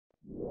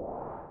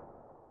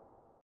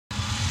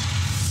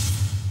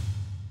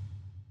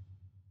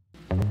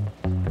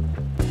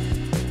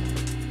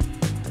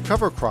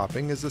Cover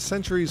cropping is a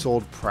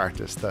centuries-old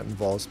practice that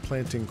involves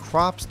planting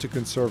crops to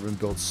conserve and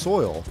build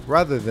soil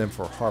rather than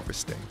for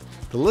harvesting.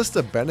 The list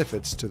of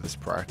benefits to this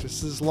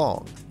practice is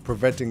long: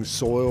 preventing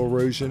soil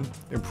erosion,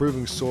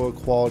 improving soil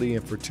quality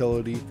and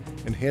fertility,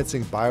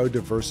 enhancing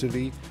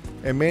biodiversity,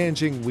 and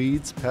managing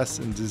weeds, pests,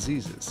 and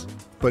diseases.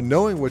 But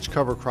knowing which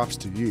cover crops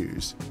to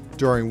use,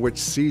 during which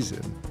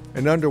season,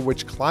 and under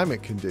which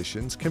climate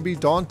conditions can be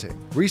daunting.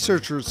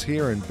 Researchers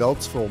here in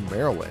Beltsville,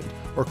 Maryland,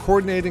 are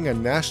coordinating a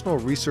national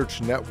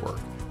research network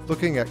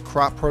looking at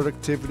crop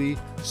productivity,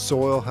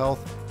 soil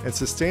health, and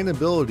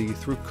sustainability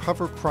through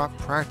cover crop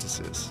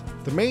practices.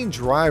 The main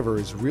driver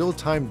is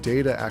real-time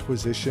data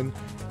acquisition,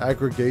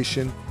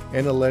 aggregation,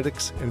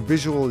 analytics, and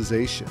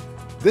visualization.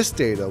 This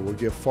data will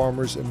give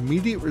farmers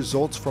immediate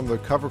results from their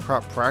cover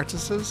crop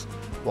practices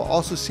while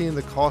also seeing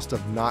the cost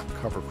of not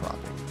cover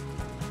cropping.